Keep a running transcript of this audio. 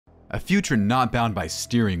A future not bound by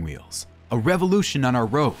steering wheels, a revolution on our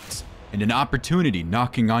roads, and an opportunity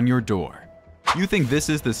knocking on your door. You think this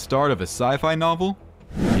is the start of a sci-fi novel?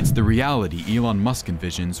 It's the reality Elon Musk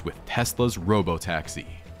envisions with Tesla's Robotaxi.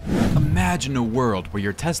 Imagine a world where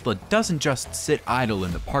your Tesla doesn't just sit idle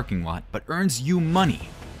in the parking lot, but earns you money,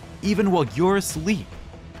 even while you're asleep.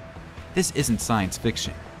 This isn't science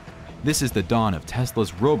fiction. This is the dawn of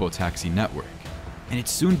Tesla's Robotaxi network, and it's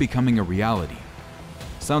soon becoming a reality.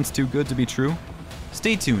 Sounds too good to be true?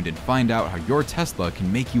 Stay tuned and find out how your Tesla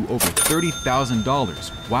can make you over $30,000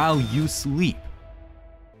 while you sleep.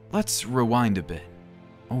 Let's rewind a bit.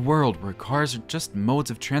 A world where cars are just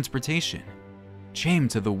modes of transportation,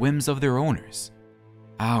 chained to the whims of their owners.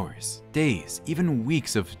 Hours, days, even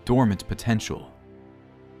weeks of dormant potential.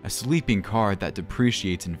 A sleeping car that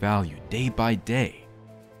depreciates in value day by day.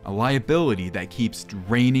 A liability that keeps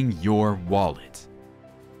draining your wallet.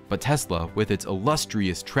 But Tesla, with its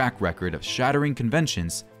illustrious track record of shattering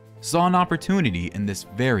conventions, saw an opportunity in this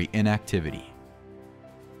very inactivity.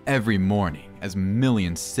 Every morning, as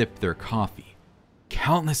millions sip their coffee,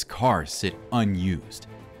 countless cars sit unused,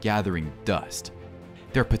 gathering dust,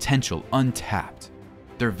 their potential untapped,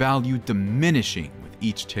 their value diminishing with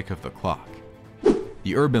each tick of the clock.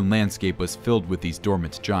 The urban landscape was filled with these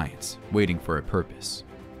dormant giants, waiting for a purpose.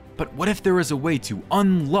 But what if there was a way to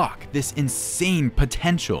unlock this insane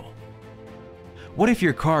potential? What if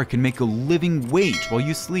your car can make a living wage while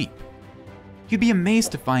you sleep? You'd be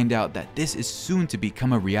amazed to find out that this is soon to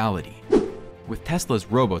become a reality. With Tesla's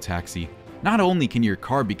Robotaxi, not only can your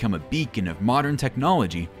car become a beacon of modern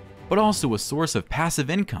technology, but also a source of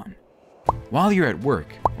passive income. While you're at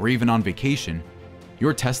work, or even on vacation,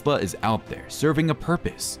 your Tesla is out there serving a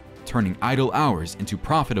purpose, turning idle hours into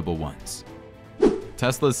profitable ones.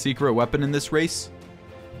 Tesla's secret weapon in this race?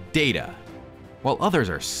 Data. While others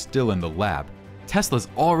are still in the lab, Tesla's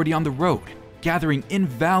already on the road, gathering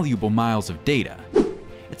invaluable miles of data.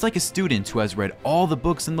 It's like a student who has read all the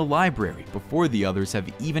books in the library before the others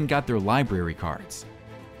have even got their library cards.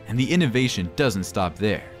 And the innovation doesn't stop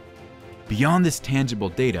there. Beyond this tangible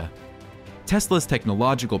data, Tesla's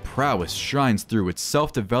technological prowess shines through its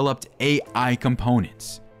self-developed AI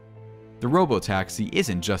components. The Robotaxi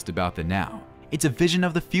isn't just about the now. It's a vision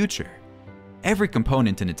of the future. Every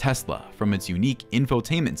component in a Tesla, from its unique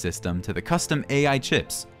infotainment system to the custom AI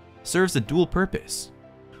chips, serves a dual purpose.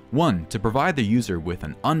 One, to provide the user with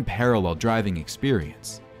an unparalleled driving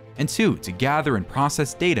experience, and two, to gather and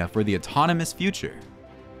process data for the autonomous future.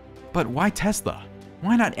 But why Tesla?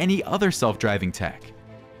 Why not any other self-driving tech?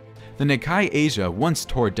 The Nikkei Asia once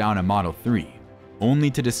tore down a Model 3, only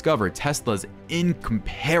to discover Tesla's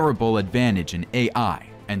incomparable advantage in AI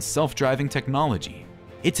and self-driving technology.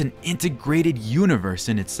 It's an integrated universe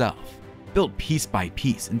in itself, built piece by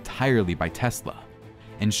piece entirely by Tesla,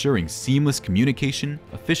 ensuring seamless communication,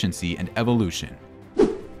 efficiency, and evolution.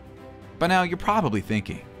 But now you're probably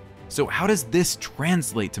thinking, so how does this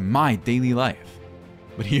translate to my daily life?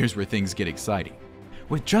 But here's where things get exciting.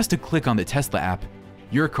 With just a click on the Tesla app,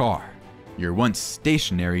 your car, your once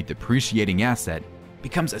stationary depreciating asset,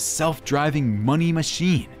 becomes a self-driving money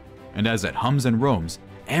machine. And as it hums and roams,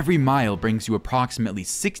 every mile brings you approximately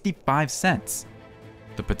 65 cents.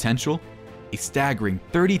 The potential? A staggering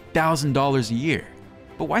 $30,000 a year.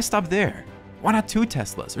 But why stop there? Why not 2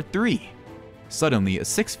 Teslas or 3? Suddenly, a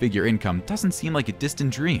 6-figure income doesn't seem like a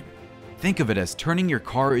distant dream. Think of it as turning your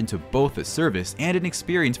car into both a service and an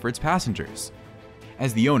experience for its passengers.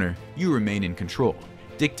 As the owner, you remain in control,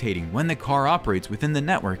 dictating when the car operates within the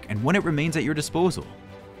network and when it remains at your disposal.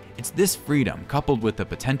 It's this freedom, coupled with the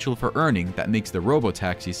potential for earning, that makes the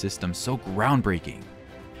Robotaxi system so groundbreaking.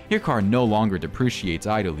 Your car no longer depreciates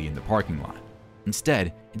idly in the parking lot.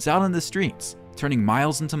 Instead, it's out on the streets, turning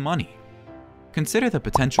miles into money. Consider the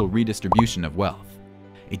potential redistribution of wealth.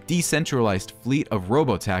 A decentralized fleet of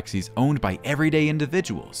Robotaxis owned by everyday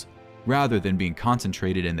individuals, rather than being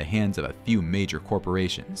concentrated in the hands of a few major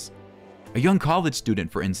corporations. A young college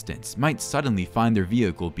student, for instance, might suddenly find their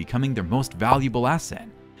vehicle becoming their most valuable asset,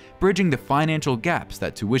 bridging the financial gaps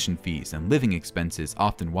that tuition fees and living expenses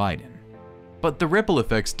often widen. But the ripple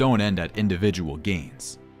effects don't end at individual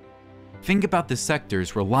gains. Think about the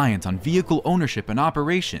sectors reliant on vehicle ownership and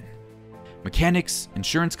operation. Mechanics,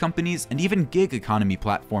 insurance companies, and even gig economy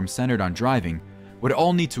platforms centered on driving would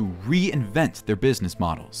all need to reinvent their business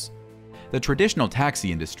models. The traditional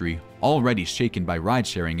taxi industry, already shaken by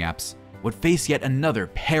ride-sharing apps, would face yet another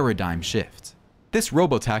paradigm shift. This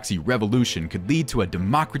Robotaxi revolution could lead to a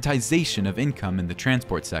democratization of income in the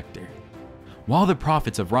transport sector. While the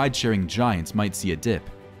profits of ride-sharing giants might see a dip,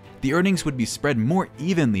 the earnings would be spread more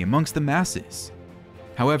evenly amongst the masses.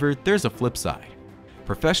 However, there's a flip side.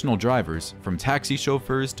 Professional drivers, from taxi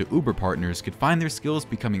chauffeurs to Uber partners, could find their skills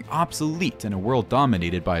becoming obsolete in a world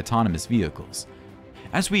dominated by autonomous vehicles.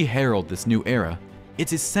 As we herald this new era,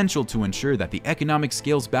 it's essential to ensure that the economic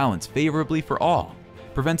scales balance favorably for all,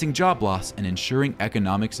 preventing job loss and ensuring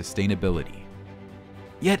economic sustainability.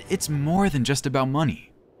 Yet it's more than just about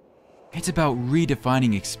money. It's about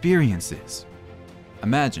redefining experiences.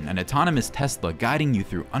 Imagine an autonomous Tesla guiding you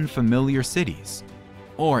through unfamiliar cities,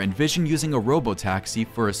 or envision using a robotaxi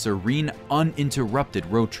for a serene, uninterrupted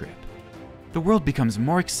road trip. The world becomes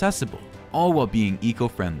more accessible, all while being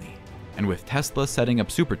eco-friendly. And with Tesla setting up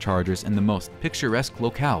superchargers in the most picturesque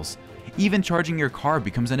locales, even charging your car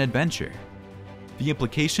becomes an adventure. The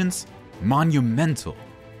implications? Monumental.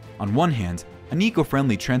 On one hand, an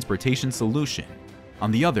eco-friendly transportation solution.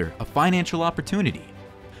 On the other, a financial opportunity.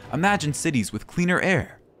 Imagine cities with cleaner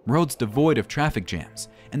air, roads devoid of traffic jams,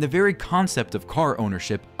 and the very concept of car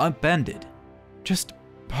ownership upended. Just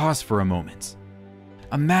pause for a moment.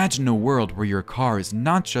 Imagine a world where your car is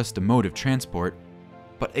not just a mode of transport,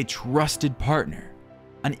 but a trusted partner,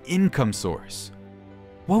 an income source.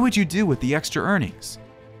 What would you do with the extra earnings?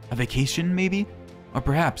 A vacation, maybe? Or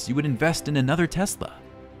perhaps you would invest in another Tesla?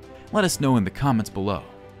 Let us know in the comments below.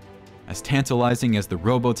 As tantalizing as the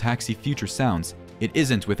robotaxi future sounds, it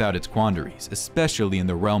isn't without its quandaries, especially in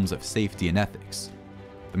the realms of safety and ethics.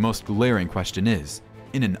 The most glaring question is,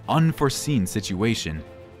 in an unforeseen situation,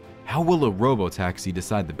 how will a robotaxi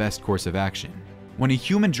decide the best course of action? When a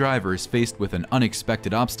human driver is faced with an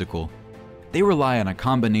unexpected obstacle, they rely on a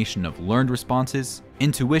combination of learned responses,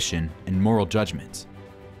 intuition, and moral judgment.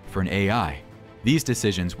 For an AI, these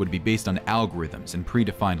decisions would be based on algorithms and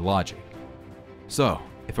predefined logic. So,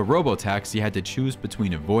 if a robotaxi had to choose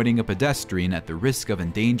between avoiding a pedestrian at the risk of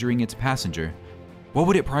endangering its passenger, what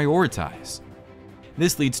would it prioritize?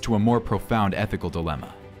 This leads to a more profound ethical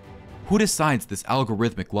dilemma. Who decides this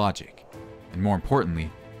algorithmic logic? And more importantly,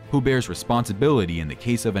 who bears responsibility in the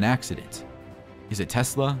case of an accident? Is it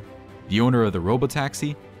Tesla, the owner of the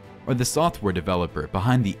robotaxi, or the software developer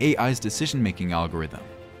behind the AI's decision-making algorithm?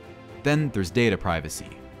 Then there's data privacy.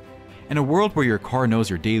 In a world where your car knows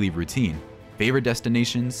your daily routine, favorite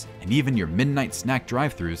destinations, and even your midnight snack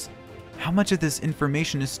drive-thrus, how much of this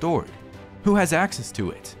information is stored? Who has access to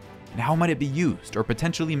it? And how might it be used or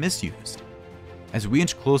potentially misused? As we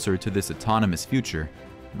inch closer to this autonomous future,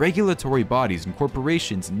 regulatory bodies and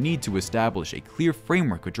corporations need to establish a clear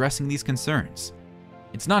framework addressing these concerns.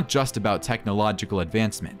 It's not just about technological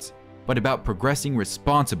advancement, but about progressing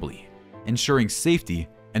responsibly, ensuring safety,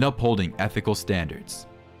 and upholding ethical standards.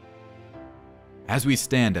 As we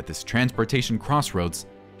stand at this transportation crossroads,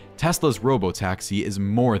 Tesla's robotaxi is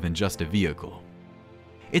more than just a vehicle.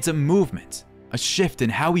 It's a movement, a shift in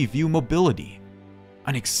how we view mobility.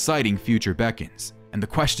 An exciting future beckons, and the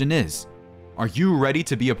question is, are you ready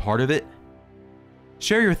to be a part of it?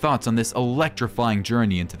 Share your thoughts on this electrifying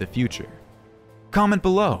journey into the future. Comment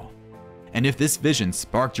below. And if this vision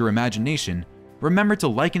sparked your imagination, remember to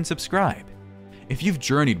like and subscribe. If you've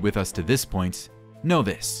journeyed with us to this point, know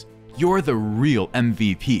this: you're the real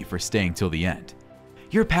MVP for staying till the end.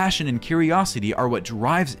 Your passion and curiosity are what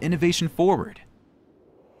drives innovation forward.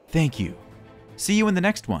 Thank you. See you in the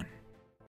next one.